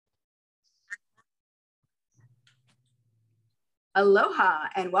Aloha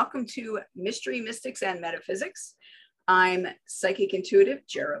and welcome to Mystery, Mystics, and Metaphysics. I'm Psychic Intuitive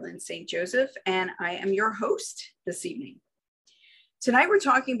Geraldine St. Joseph, and I am your host this evening. Tonight we're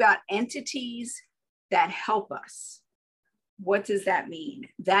talking about entities that help us. What does that mean?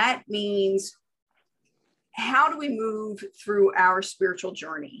 That means, how do we move through our spiritual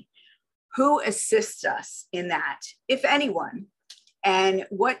journey? Who assists us in that, if anyone? And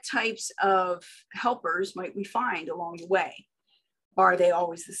what types of helpers might we find along the way? Are they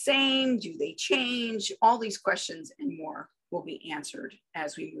always the same? Do they change? All these questions and more will be answered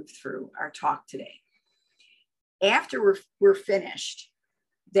as we move through our talk today. After we're finished,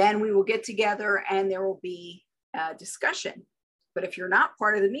 then we will get together and there will be a discussion. But if you're not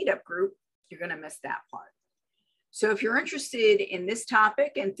part of the meetup group, you're going to miss that part. So if you're interested in this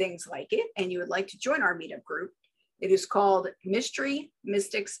topic and things like it, and you would like to join our meetup group, it is called Mystery,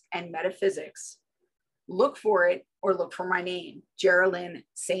 Mystics, and Metaphysics. Look for it or look for my name, Geraldine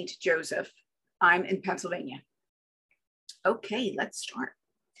St. Joseph. I'm in Pennsylvania. Okay, let's start.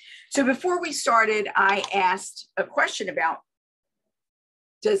 So before we started, I asked a question about,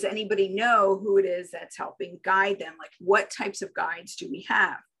 does anybody know who it is that's helping guide them? Like, what types of guides do we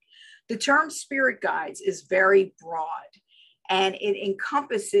have? The term spirit guides is very broad, and it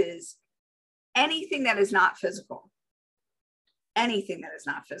encompasses anything that is not physical. Anything that is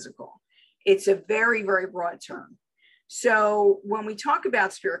not physical. It's a very, very broad term. So when we talk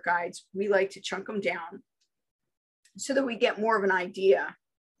about spirit guides, we like to chunk them down so that we get more of an idea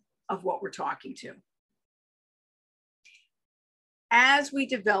of what we're talking to. As we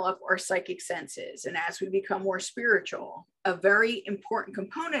develop our psychic senses and as we become more spiritual, a very important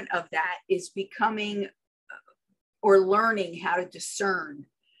component of that is becoming or learning how to discern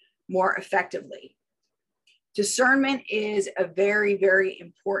more effectively. Discernment is a very, very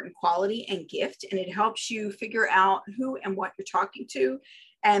important quality and gift, and it helps you figure out who and what you're talking to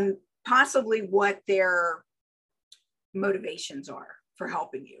and possibly what their motivations are for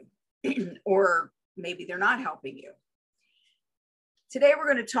helping you, or maybe they're not helping you. Today, we're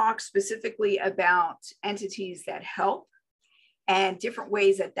going to talk specifically about entities that help and different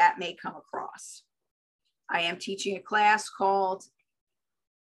ways that that may come across. I am teaching a class called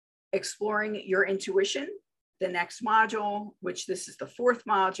Exploring Your Intuition. The next module, which this is the fourth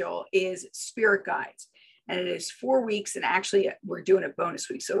module, is spirit guides. And it is 4 weeks. And actually, we're doing a bonus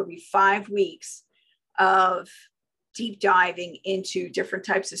week. So it'll be 5 weeks of deep diving into different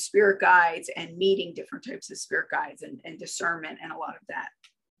types of spirit guides and meeting different types of spirit guides and discernment and a lot of that.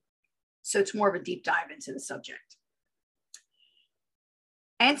 So it's more of a deep dive into the subject.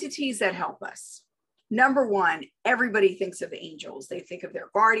 Entities that help us. Number one, everybody thinks of angels. They think of their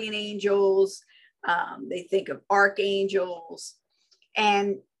guardian angels. They think of archangels,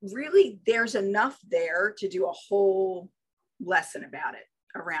 and really there's enough there to do a whole lesson about it,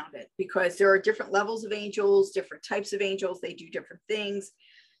 around it, because there are different levels of angels, different types of angels. They do different things.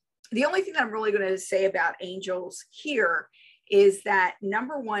 The only thing that I'm really going to say about angels here is that,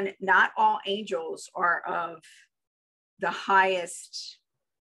 number one, not all angels are of the highest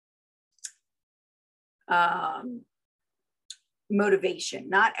motivation.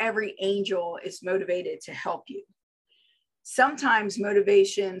 Not every angel is motivated to help you. Sometimes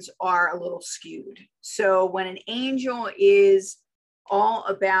motivations are a little skewed. So when an angel is all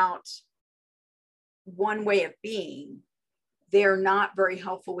about one way of being, they're not very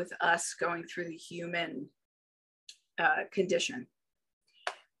helpful with us going through the human condition.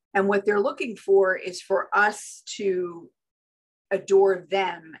 And what they're looking for is for us to adore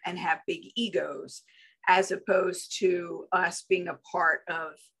them and have big egos, as opposed to us being a part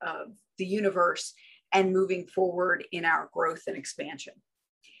of the universe and moving forward in our growth and expansion.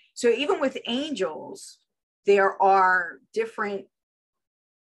 So even with angels, there are different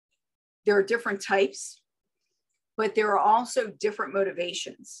types, but there are also different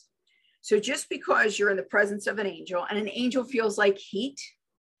motivations. So just because you're in the presence of an angel, and an angel feels like heat,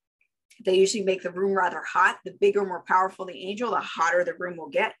 they usually make the room rather hot. The bigger, more powerful the angel, the hotter the room will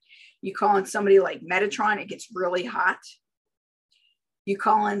get. You call in somebody like Metatron, it gets really hot. You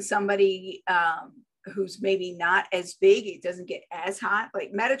call in somebody who's maybe not as big, it doesn't get as hot.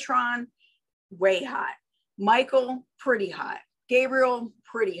 Like Metatron, way hot. Michael, pretty hot. Gabriel,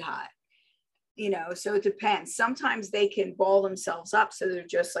 pretty hot. You know, so it depends. Sometimes they can ball themselves up so they're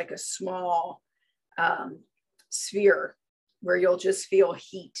just like a small sphere where you'll just feel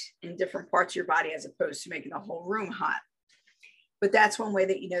heat in different parts of your body as opposed to making the whole room hot. But that's one way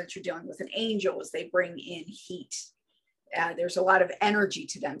that you know that you're dealing with an angel, is they bring in heat. There's a lot of energy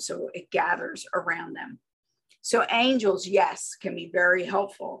to them, so it gathers around them. So angels, yes, can be very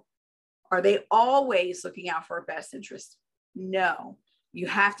helpful. Are they always looking out for our best interest? No, you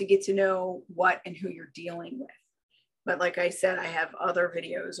have to get to know what and who you're dealing with. But like I said, I have other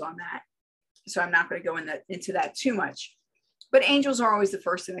videos on that, so I'm not going to go into that too much. But angels are always the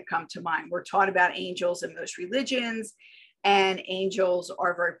first thing that come to mind. We're taught about angels in most religions, and angels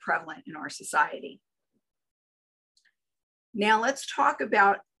are very prevalent in our society. Now let's talk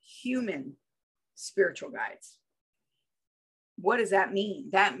about human spiritual guides. What does that mean?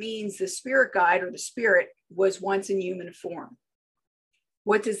 That means the spirit guide or the spirit was once in human form.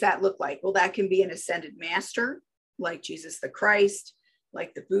 What does that look like? Well, that can be an ascended master, like Jesus the Christ,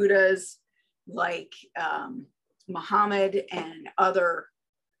 like the Buddhas, like Muhammad and other,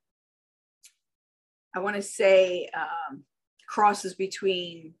 I want to say, crosses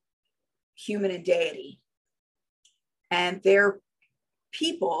between human and deity. And they're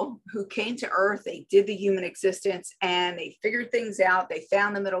people who came to earth, they did the human existence, and they figured things out, they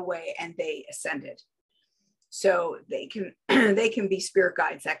found the middle way, and they ascended. So they can be spirit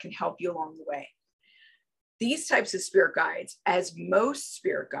guides that can help you along the way. These types of spirit guides, as most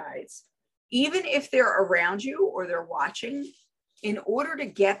spirit guides, even if they're around you or they're watching, in order to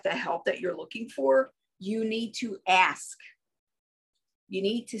get the help that you're looking for, you need to ask. You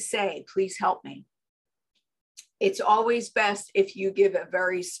need to say, please help me. It's always best if you give a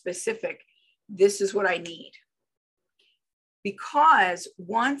very specific, this is what I need. Because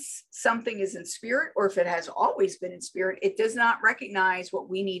once something is in spirit, or if it has always been in spirit, it does not recognize what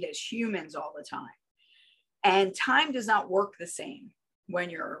we need as humans all the time. And time does not work the same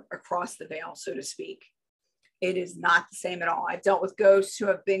when you're across the veil, so to speak. It is not the same at all. I've dealt with ghosts who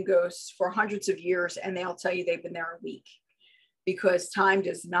have been ghosts for hundreds of years, and they'll tell you they've been there a week, because time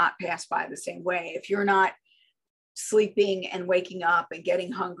does not pass by the same way. If you're not sleeping and waking up and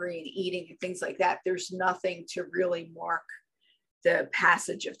getting hungry and eating and things like that, there's nothing to really mark the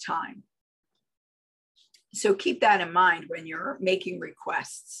passage of time. So keep that in mind when you're making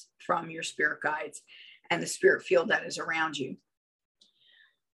requests from your spirit guides and the spirit field that is around you.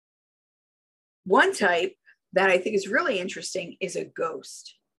 One type that I think is really interesting is a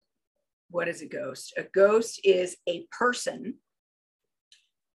ghost. What is a ghost? A ghost is a person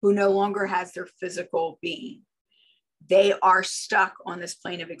who no longer has their physical being. They are stuck on this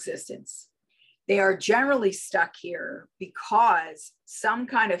plane of existence. They are generally stuck here because some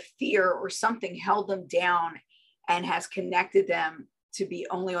kind of fear or something held them down and has connected them to be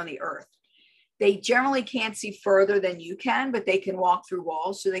only on the earth. They generally can't see further than you can, but they can walk through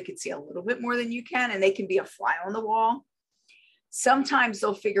walls, so they can see a little bit more than you can, and they can be a fly on the wall. Sometimes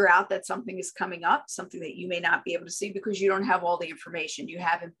they'll figure out that something is coming up, something that you may not be able to see because you don't have all the information. You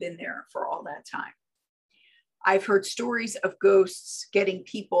haven't been there for all that time. I've heard stories of ghosts getting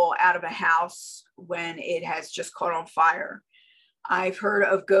people out of a house when it has just caught on fire. I've heard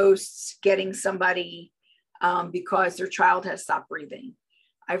of ghosts getting somebody because their child has stopped breathing.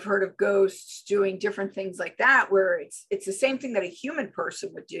 I've heard of ghosts doing different things like that, where it's the same thing that a human person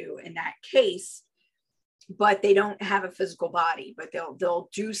would do in that case, but they don't have a physical body, but they'll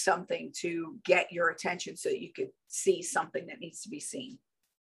do something to get your attention so that you could see something that needs to be seen.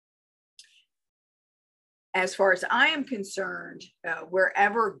 As far as I am concerned,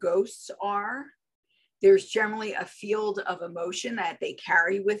 wherever ghosts are, there's generally a field of emotion that they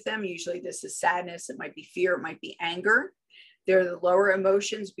carry with them. Usually this is sadness, it might be fear, it might be anger. They're the lower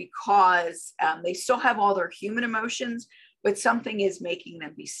emotions because they still have all their human emotions, but something is making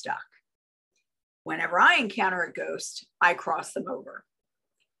them be stuck. Whenever I encounter a ghost, I cross them over.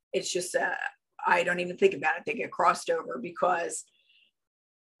 It's just, I don't even think about it. They get crossed over because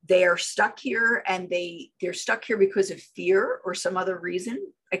they are stuck here, and they're stuck here because of fear or some other reason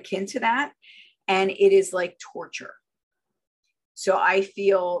akin to that. And it is like torture. So I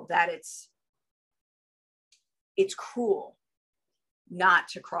feel that it's cruel not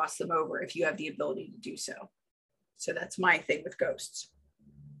to cross them over if you have the ability to do so. So that's my thing with ghosts.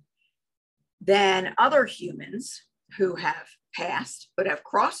 Then other humans who have passed but have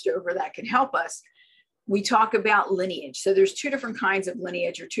crossed over that can help us. We talk about lineage. So there's two different kinds of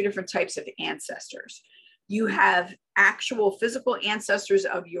lineage, or two different types of ancestors. You have actual physical ancestors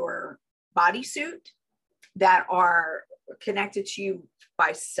of your bodysuit that are connected to you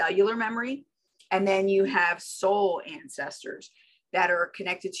by cellular memory. And then you have soul ancestors that are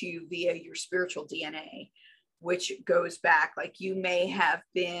connected to you via your spiritual DNA, which goes back, like you may have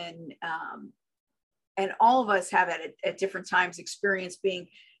been, and all of us have at different times experienced being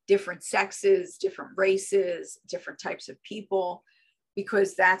different sexes, different races, different types of people,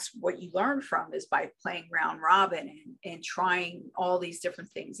 because that's what you learn from, is by playing round robin and trying all these different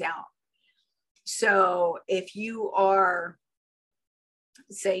things out. So if you are,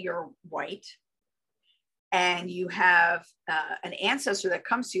 say you're white, and you have an ancestor that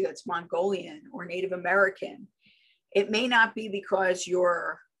comes to you that's Mongolian or Native American, it may not be because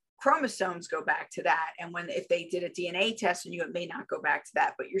your chromosomes go back to that. And if they did a DNA test on you, it may not go back to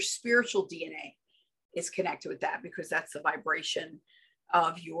that, but your spiritual DNA is connected with that, because that's the vibration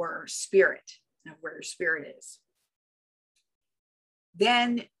of your spirit, of where your spirit is.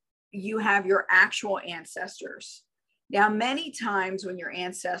 Then you have your actual ancestors. Now, many times when your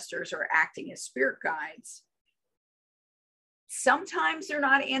ancestors are acting as spirit guides, sometimes they're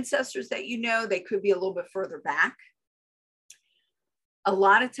not ancestors that you know, they could be a little bit further back. A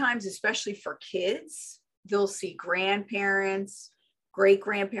lot of times, especially for kids, they'll see grandparents,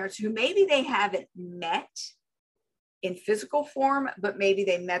 great-grandparents who maybe they haven't met in physical form, but maybe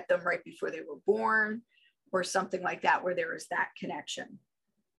they met them right before they were born or something like that, where there is that connection.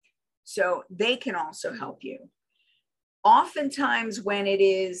 So they can also help you. Oftentimes when it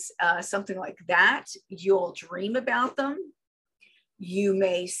is something like that, you'll dream about them. You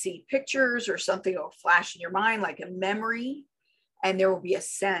may see pictures or something will flash in your mind like a memory, and there will be a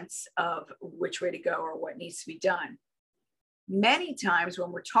sense of which way to go or what needs to be done. Many times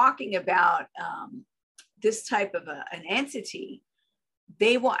when we're talking about this type of an entity,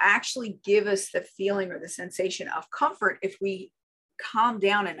 they will actually give us the feeling or the sensation of comfort if we calm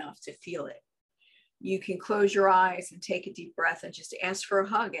down enough to feel it. You can close your eyes and take a deep breath and just ask for a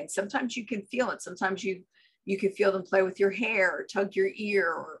hug. And sometimes you can feel it. Sometimes you can feel them play with your hair or tug your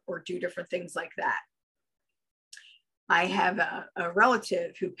ear or do different things like that. I have a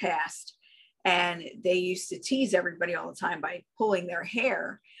relative who passed, and they used to tease everybody all the time by pulling their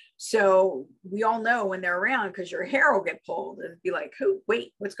hair. So we all know when they're around, because your hair will get pulled and be like, "Who?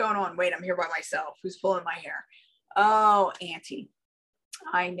 Wait, what's going on? Wait, I'm here by myself. Who's pulling my hair?" "Oh, Auntie,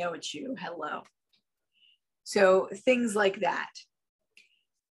 I know it's you. Hello." So things like that.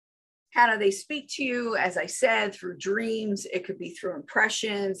 How do they speak to you? As I said, through dreams. It could be through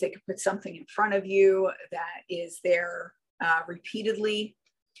impressions. They could put something in front of you that is there repeatedly.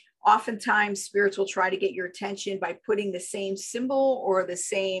 Oftentimes, spirits will try to get your attention by putting the same symbol or the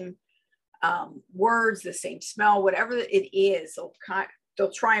same words, the same smell, whatever it is.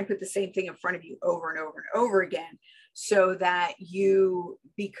 They'll try and put the same thing in front of you over and over and over again, so that you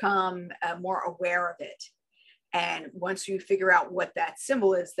become more aware of it. And once you figure out what that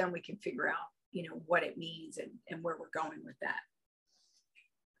symbol is, then we can figure out, what it means and where we're going with that.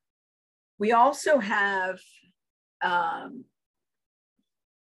 We also have, I'm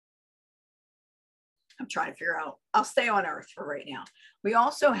trying to figure out, I'll stay on Earth for right now. We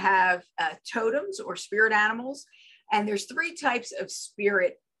also have totems or spirit animals, and there's 3 types of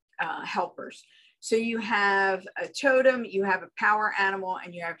spirit helpers. So you have a totem, you have a power animal,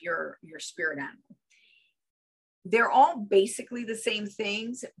 and you have your spirit animal. They're all basically the same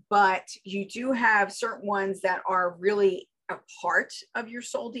things, but you do have certain ones that are really a part of your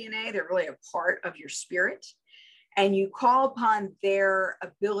soul DNA. They're really a part of your spirit, and you call upon their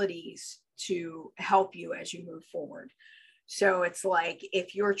abilities to help you as you move forward. So it's like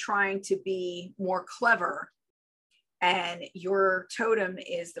if you're trying to be more clever and your totem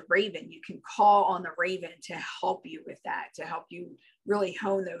is the raven, you can call on the raven to help you with that, to help you really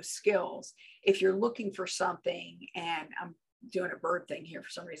hone those skills. If you're looking for something, and I'm doing a bird thing here for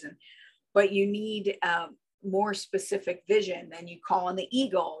some reason, but you need more specific vision, then you call on the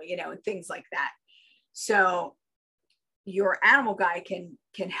eagle, and things like that. So your animal guide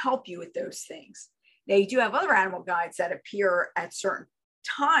can help you with those things. Now, you do have other animal guides that appear at certain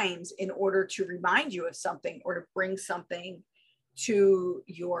times in order to remind you of something or to bring something to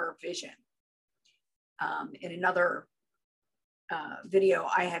your vision. In another video,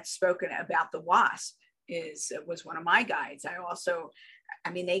 I had spoken about the wasp. Was one of my guides.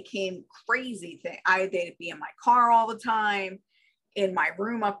 They came crazy. They'd be in my car all the time, in my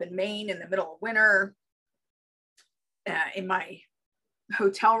room up in Maine in the middle of winter, in my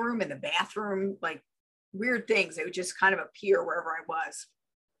hotel room, in the bathroom, like weird things. They would just kind of appear wherever I was.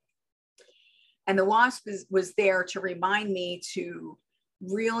 And the wasp was there to remind me to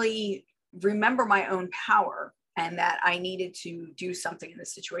really remember my own power, and that I needed to do something in the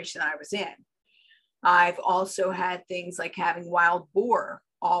situation that I was in. I've also had things like having wild boar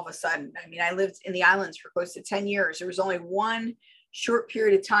all of a sudden. I lived in the islands for close to 10 years. There was only one short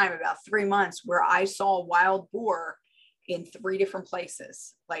period of time, about 3 months, where I saw wild boar in 3 different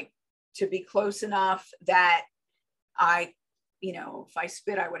places, like to be close enough that if I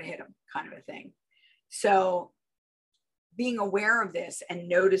spit, I would have hit him, kind of a thing. So being aware of this and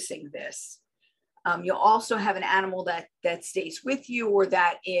noticing this. You'll also have an animal that stays with you, or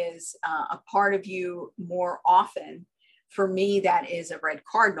that is a part of you more often. For me, that is a red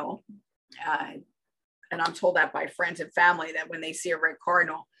cardinal. And I'm told that by friends and family, that when they see a red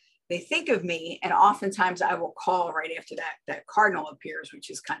cardinal, they think of me. And oftentimes I will call right after that cardinal appears, which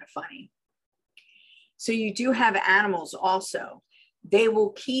is kind of funny. So you do have animals also. They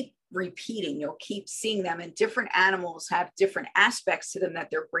will keep repeating. You'll keep seeing them, and different animals have different aspects to them that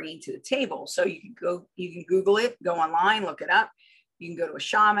they're bringing to the table. So you can Google it, go online, look it up. You can go to a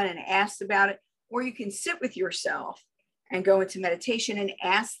shaman and ask about it, or you can sit with yourself and go into meditation and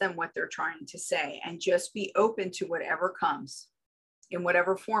ask them what they're trying to say, and just be open to whatever comes in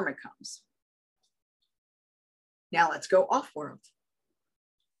whatever form it comes. Now let's go off-world.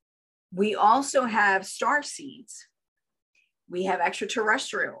 We also have star seeds. We have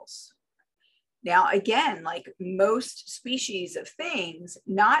extraterrestrials. Now, again, like most species of things,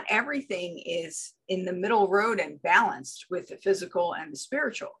 not everything is in the middle road and balanced with the physical and the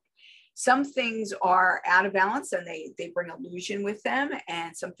spiritual. Some things are out of balance and they bring illusion with them.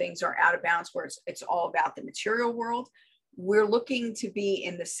 And some things are out of balance where it's all about the material world. We're looking to be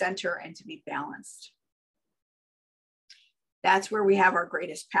in the center and to be balanced. That's where we have our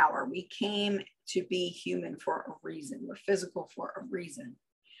greatest power. We came to be human for a reason. We're physical for a reason,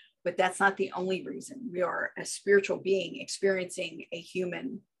 but that's not the only reason. We are a spiritual being experiencing a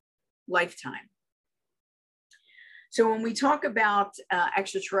human lifetime. So when we talk about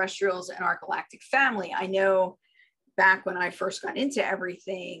extraterrestrials and our galactic family, I know back when I first got into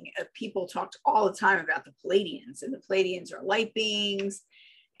everything, people talked all the time about the Pleiadians, and the Pleiadians are light beings.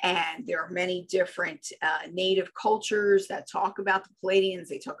 And there are many different native cultures that talk about the Pleiadians.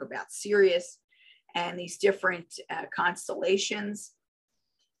 They talk about Sirius and these different constellations.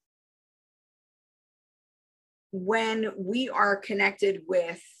 When we are connected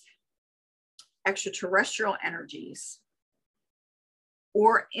with extraterrestrial energies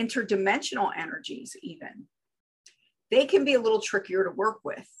or interdimensional energies even, they can be a little trickier to work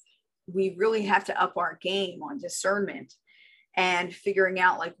with. We really have to up our game on discernment and figuring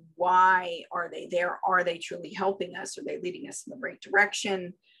out, like, why are they there? Are they truly helping us? Are they leading us in the right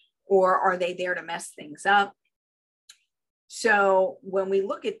direction? Or are they there to mess things up? So when we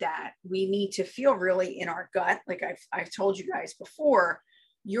look at that, we need to feel really in our gut. Like I've told you guys before,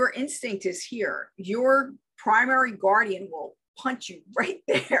 your instinct is here. Your primary guardian will punch you right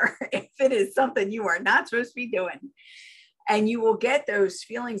there if it is something you are not supposed to be doing. And you will get those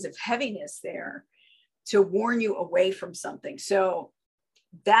feelings of heaviness there to warn you away from something. So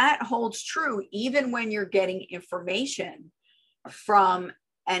that holds true even when you're getting information from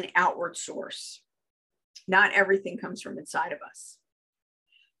an outward source. Not everything comes from inside of us.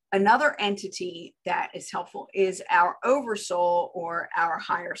 Another entity that is helpful is our oversoul, or our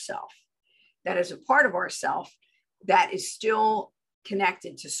higher self. That is a part of ourself that is still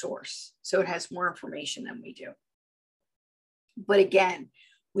connected to source. So it has more information than we do. But again,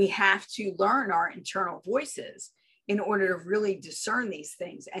 we have to learn our internal voices in order to really discern these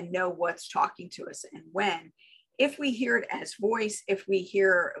things and know what's talking to us and when. If we hear it as voice, if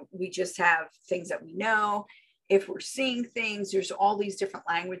we just have things that we know, if we're seeing things, there's all these different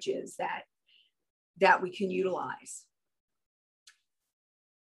languages that we can utilize.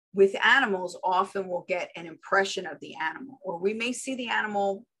 With animals, often we'll get an impression of the animal, or we may see the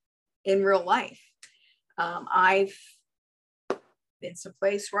animal in real life. I've been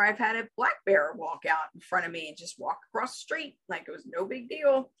someplace where I've had a black bear walk out in front of me and just walk across the street like it was no big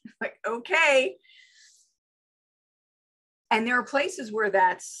deal. Like, okay. And there are places where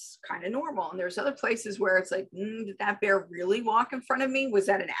that's kind of normal. And there's other places where it's like, did that bear really walk in front of me? Was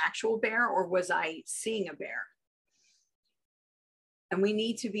that an actual bear, or was I seeing a bear? And we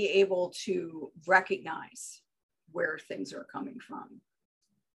need to be able to recognize where things are coming from.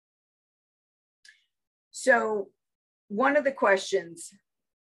 So one of the questions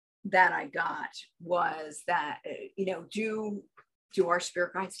that I got was that, do our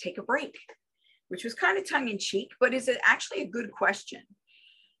spirit guides take a break? Which was kind of tongue in cheek, but is it actually a good question?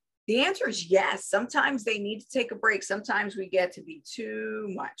 The answer is yes. Sometimes they need to take a break. Sometimes we get to be too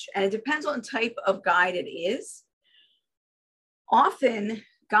much. And it depends on the type of guide it is. Often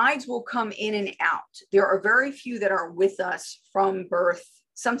guides will come in and out. There are very few that are with us from birth,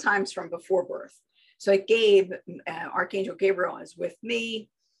 sometimes from before birth. So like Archangel Gabriel is with me.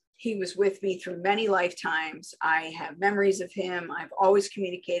 He was with me through many lifetimes. I have memories of him. I've always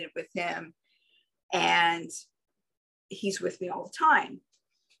communicated with him. And he's with me all the time.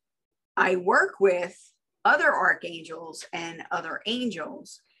 I work with other archangels and other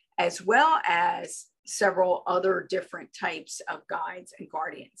angels, as well as several other different types of guides and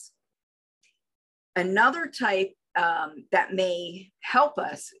guardians. Another type that may help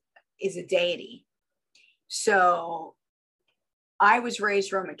us is a deity. So I was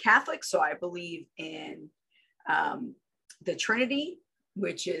raised Roman Catholic, so I believe in the Trinity,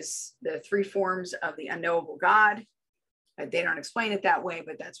 which is the three forms of the unknowable God. They don't explain it that way,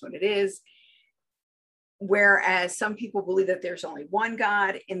 but that's what it is. Whereas some people believe that there's only one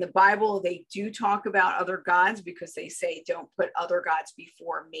God. In the Bible, they do talk about other gods because they say, don't put other gods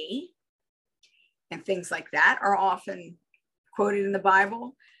before me. And things like that are often quoted in the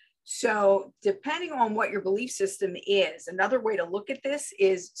Bible. So depending on what your belief system is, another way to look at this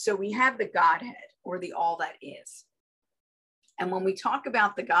is, so we have the Godhead, or the all that is. And when we talk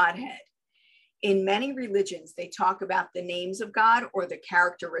about the Godhead, in many religions, they talk about the names of God or the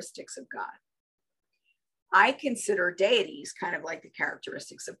characteristics of God. I consider deities kind of like the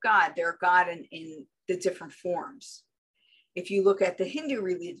characteristics of God. They're God in the different forms. If you look at the Hindu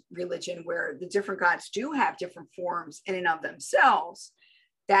religion, where the different gods do have different forms in and of themselves,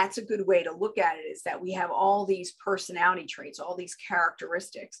 that's a good way to look at it, is that we have all these personality traits, all these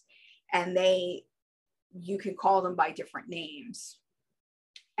characteristics, and you can call them by different names.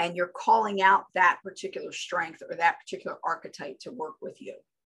 And you're calling out that particular strength or that particular archetype to work with you.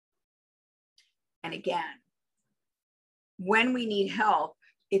 And again, when we need help,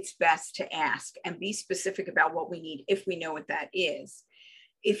 it's best to ask and be specific about what we need if we know what that is.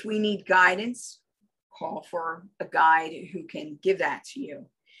 If we need guidance, call for a guide who can give that to you.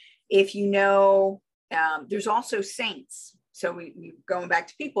 If you know, there's also saints. So we going back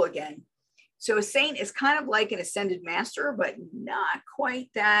to people again. So a saint is kind of like an ascended master, but not quite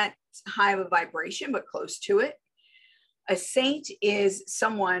that high of a vibration, but close to it. A saint is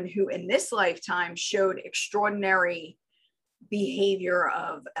someone who in this lifetime showed extraordinary behavior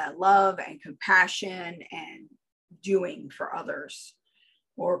of love and compassion and doing for others,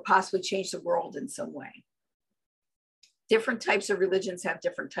 or possibly change the world in some way. Different types of religions have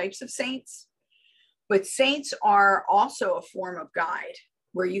different types of saints, but saints are also a form of guide,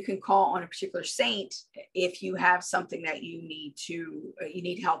 where you can call on a particular saint if you have something that you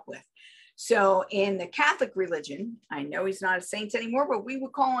need help with. So in the Catholic religion, I know he's not a saint anymore, but we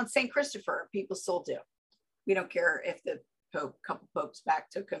would call on Saint Christopher. People still do. We don't care if the couple popes back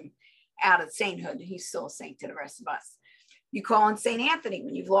took him out of sainthood. He's still a saint to the rest of us. You call on Saint Anthony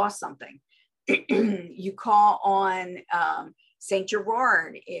when you've lost something. You call on Saint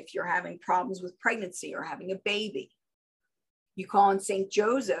Gerard if you're having problems with pregnancy or having a baby. You call on Saint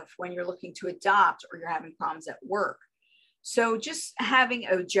Joseph when you're looking to adopt or you're having problems at work. So just having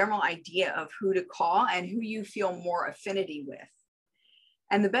a general idea of who to call and who you feel more affinity with.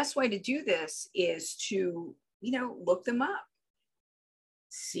 And the best way to do this is to, look them up,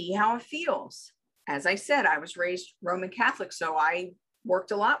 see how it feels. As I said, I was raised Roman Catholic, so I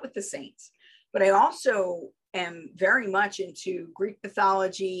worked a lot with the saints, but I also am very much into Greek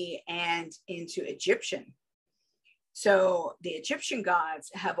mythology and into Egyptian. So the Egyptian gods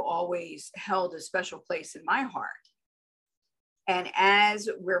have always held a special place in my heart. And as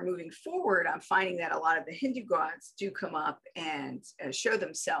we're moving forward, I'm finding that a lot of the Hindu gods do come up and show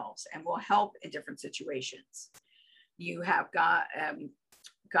themselves and will help in different situations. You have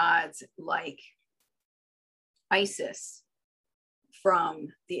gods like Isis from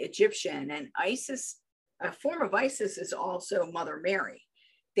the Egyptian, and Isis, a form of Isis, is also Mother Mary.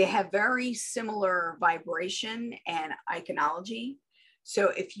 They have very similar vibration and iconology. So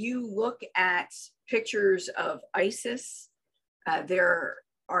if you look at pictures of Isis, there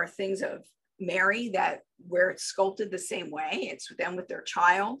are things of Mary where it's sculpted the same way. It's them with their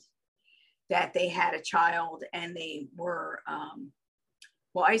child, that they had a child, and they were,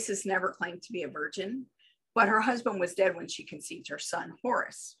 Isis never claimed to be a virgin, but her husband was dead when she conceived her son,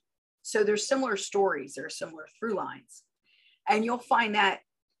 Horus. So there's similar stories, there are similar through lines. And you'll find that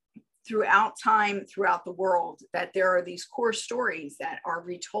throughout time, throughout the world, that there are these core stories that are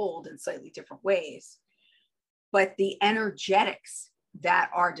retold in slightly different ways. But the energetics that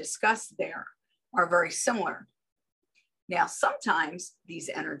are discussed there are very similar. Now, sometimes these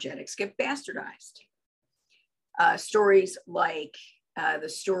energetics get bastardized. Stories like the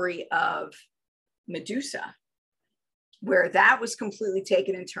story of Medusa, where that was completely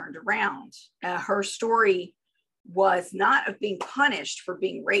taken and turned around. Her story was not of being punished for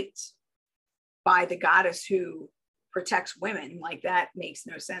being raped by the goddess who protects women. Like, that makes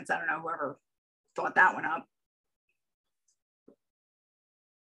no sense. I don't know whoever thought that one up.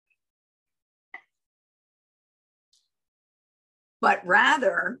 But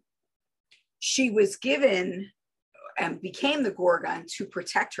rather, she was given and became the Gorgon to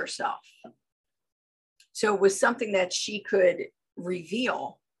protect herself. So it was something that she could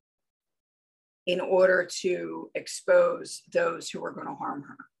reveal in order to expose those who were going to harm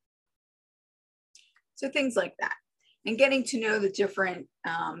her. So things like that. and getting to know the different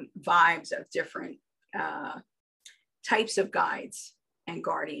vibes of different types of guides and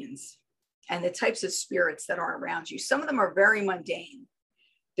guardians and the types of spirits that are around you. Some of them are very mundane.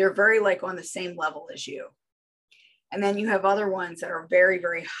 They're very like on the same level as you. And then you have other ones that are very,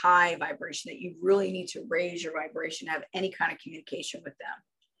 very high vibration that you really need to raise your vibration, have any kind of communication with them.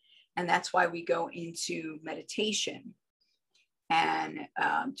 And that's why we go into meditation and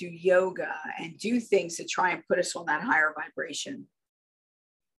do yoga and do things to try and put us on that higher vibration.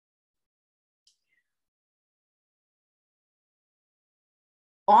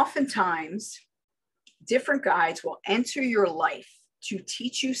 Oftentimes, different guides will enter your life to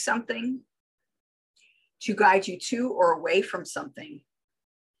teach you something, to guide you to or away from something,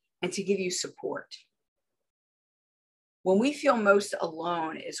 and to give you support. When we feel most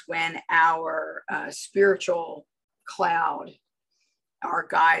alone is when our spiritual cloud, our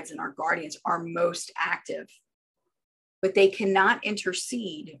guides and our guardians are most active, but they cannot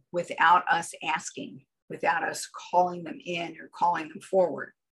intercede without us asking, without us calling them in or calling them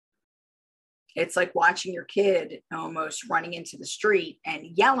forward. It's like watching your kid almost running into the street and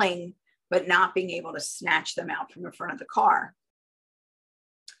yelling, but not being able to snatch them out from in front of the car.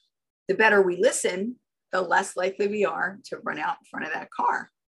 The better we listen, the less likely we are to run out in front of that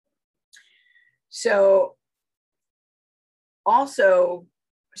car. So also,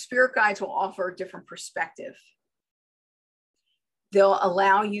 spirit guides will offer a different perspective. They'll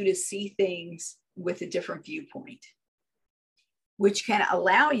allow you to see things with a different viewpoint, which can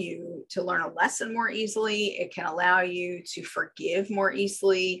allow you to learn a lesson more easily. It can allow you to forgive more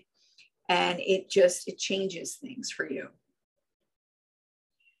easily. And it changes things for you.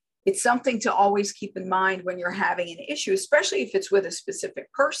 It's something to always keep in mind when you're having an issue, especially if it's with a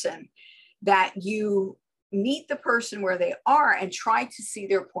specific person, that you meet the person where they are and try to see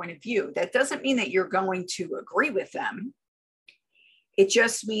their point of view. That doesn't mean that you're going to agree with them. It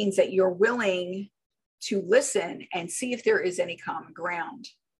just means that you're willing to listen and see if there is any common ground.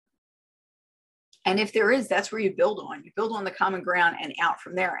 And if there is, that's where you build on. You build on the common ground and out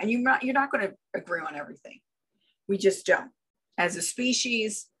from there. And you're not going to agree on everything. We just don't. As a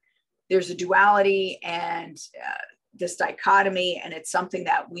species, there's a duality and this dichotomy, and it's something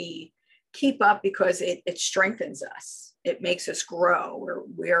that we keep up because it strengthens us. It makes us grow.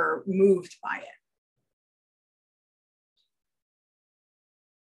 We're moved by it.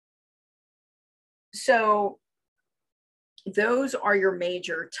 So those are your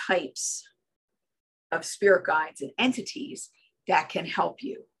major types of spirit guides and entities that can help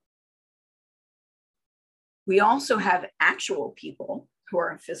you. We also have actual people who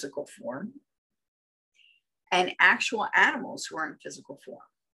are in physical form and actual animals who are in physical form.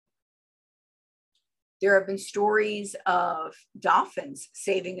 There have been stories of dolphins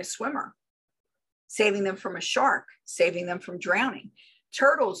saving a swimmer, saving them from a shark, saving them from drowning.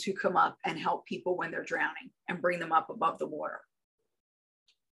 Turtles who come up and help people when they're drowning and bring them up above the water.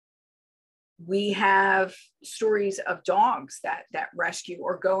 We have stories of dogs that rescue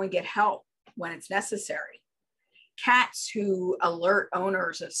or go and get help when it's necessary. Cats who alert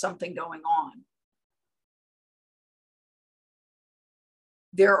owners of something going on.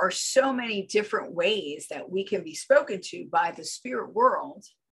 There are so many different ways that we can be spoken to by the spirit world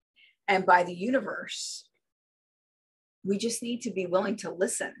and by the universe. We just need to be willing to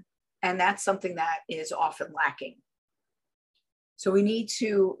listen. And that's something that is often lacking. So we need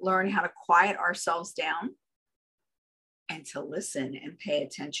to learn how to quiet ourselves down and to listen and pay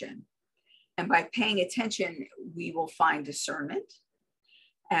attention. And by paying attention, we will find discernment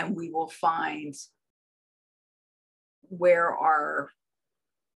and we will find where our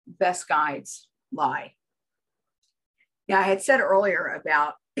best guides lie. Now, I had said earlier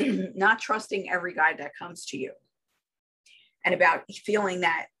about not trusting every guide that comes to you and about feeling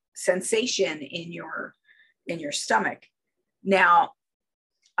that sensation in your stomach. Now,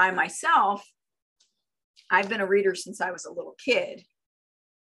 I myself, I've been a reader since I was a little kid,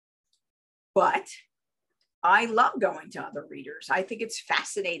 but I love going to other readers. I think it's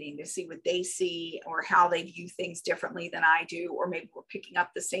fascinating to see what they see or how they view things differently than I do, or maybe we're picking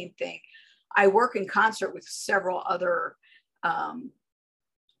up the same thing. I work in concert with several other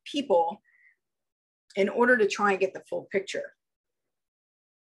people in order to try and get the full picture.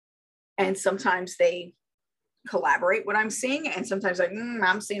 And sometimes they collaborate what I'm seeing, and sometimes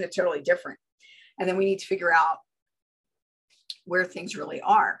I'm seeing it totally different. And then we need to figure out where things really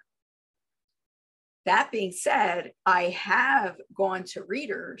are. That being said, I have gone to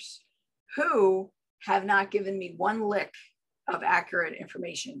readers who have not given me one lick of accurate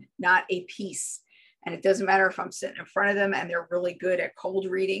information, not a piece. And it doesn't matter if I'm sitting in front of them and they're really good at cold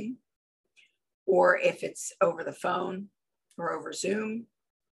reading, or if it's over the phone or over Zoom.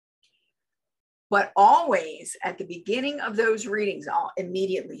 But always at the beginning of those readings, I'll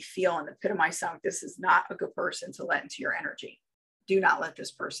immediately feel in the pit of my stomach, this is not a good person to let into your energy. Do not let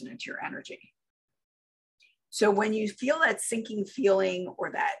this person into your energy. So when you feel that sinking feeling,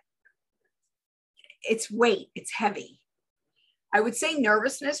 or that it's weight, it's heavy. I would say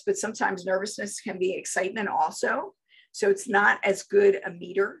nervousness, but sometimes nervousness can be excitement also. So it's not as good a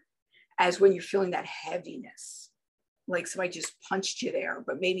meter as when you're feeling that heaviness, like somebody just punched you there,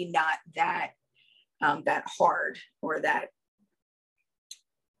 but maybe not that hard, or that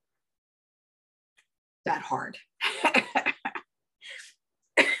hard.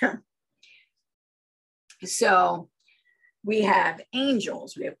 So we have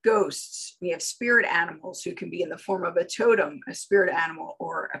angels, we have ghosts, we have spirit animals who can be in the form of a totem, a spirit animal,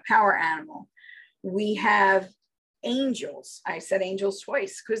 or a power animal. We have angels. I said angels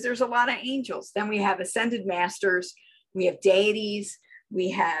twice because there's a lot of angels. Then we have ascended masters, we have deities, we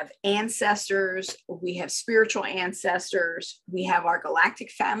have ancestors, we have spiritual ancestors, we have our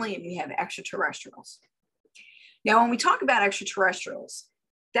galactic family, and we have extraterrestrials. Now, when we talk about extraterrestrials,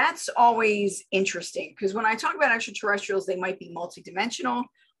 that's always interesting, because when I talk about extraterrestrials, they might be multidimensional,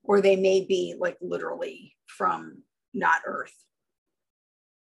 or they may be like literally from not Earth,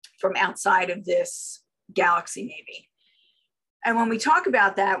 from outside of this galaxy maybe. And when we talk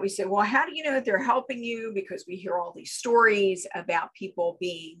about that, we say, well, how do you know that they're helping you? Because we hear all these stories about people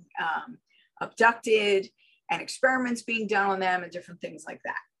being abducted and experiments being done on them and different things like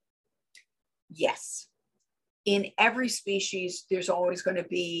that. Yes. In every species, there's always going to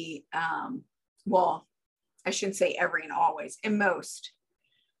be, well, I shouldn't say every and always, in most,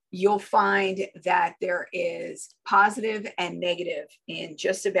 you'll find that there is positive and negative in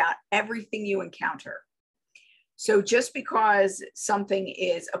just about everything you encounter. So just because something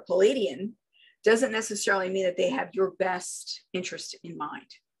is a Pleiadian doesn't necessarily mean that they have your best interest in mind.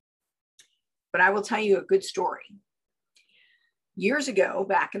 But I will tell you a good story. Years ago,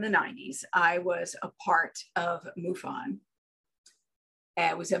 back in the 90s, I was a part of MUFON.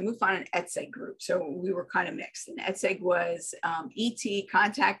 It was a MUFON and ETSEG group. So we were kind of mixed. And ETSEG was ET,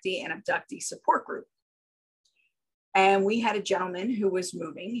 contactee, and abductee support group. And we had a gentleman who was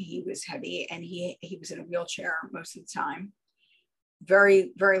moving. He was heavy, and he was in a wheelchair most of the time.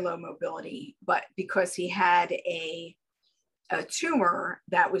 Very, very low mobility. But because he had a tumor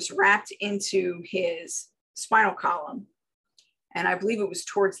that was wrapped into his spinal column, and I believe it was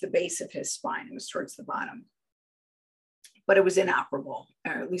towards the base of his spine. It was towards the bottom. But it was inoperable,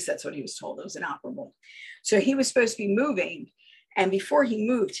 or at least that's what he was told. It was inoperable. So he was supposed to be moving. And before he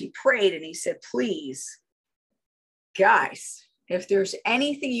moved, he prayed and he said, please, guys, if there's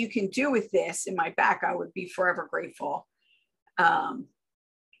anything you can do with this in my back, I would be forever grateful.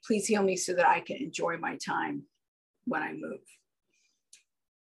 Please heal me so that I can enjoy my time when I move.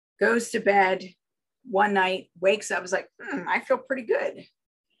 Goes to bed one night, wakes up, is like, I feel pretty good.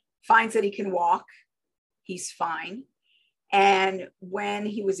 Finds that he can walk. He's fine. And when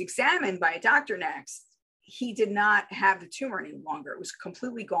he was examined by a doctor next, he did not have the tumor any longer. It was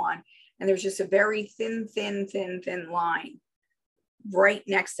completely gone. And there's just a very thin line right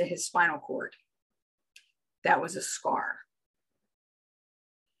next to his spinal cord. That was a scar.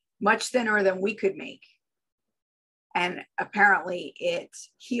 Much thinner than we could make. And apparently it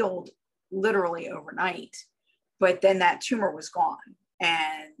healed literally overnight. But then that tumor was gone.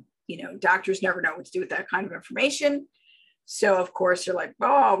 And, you know, doctors never know what to do with that kind of information. So, of course, they're like,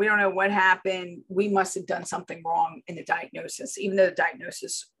 oh, we don't know what happened. We must have done something wrong in the diagnosis, even though the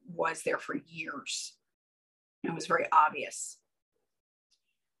diagnosis was there for years. It was very obvious.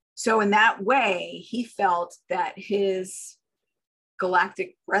 So in that way, he felt that his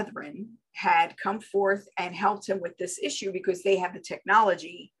galactic brethren had come forth and helped him with this issue because they have the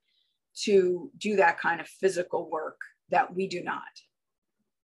technology to do that kind of physical work that we do not.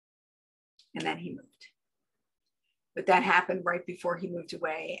 And then he moved. But that happened right before he moved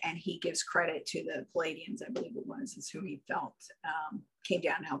away, and he gives credit to the Pleiadians, I believe it was, is who he felt came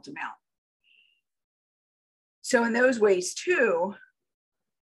down and helped him out. So in those ways too,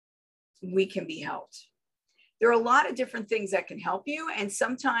 we can be helped. There are a lot of different things that can help you, and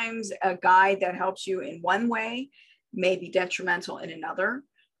sometimes a guide that helps you in one way may be detrimental in another.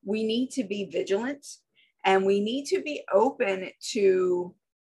 We need to be vigilant, and we need to be open to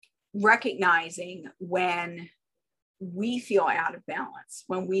recognizing when we feel out of balance,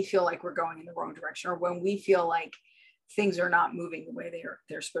 when we feel like we're going in the wrong direction, or when we feel like things are not moving the way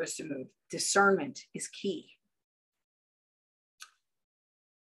they're supposed to move. Discernment is key.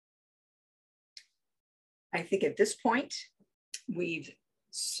 I think at this point, we've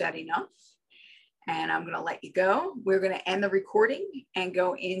said enough. And I'm going to let you go. We're going to end the recording and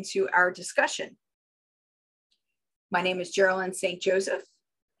go into our discussion. My name is Geraldine St. Joseph.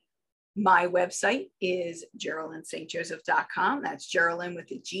 My website is GeraldineStJoseph.com. That's Geraldine with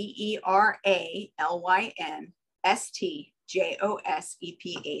the GeraldineStJoseph,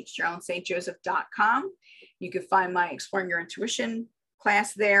 GeraldineStJoseph.com. You can find my Exploring Your Intuition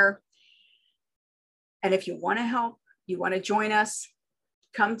class there. And if you want to help, you want to join us,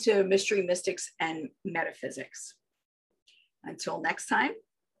 come to Mystery, Mystics, and Metaphysics. Until next time,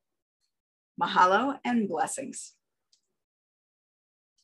 mahalo and blessings.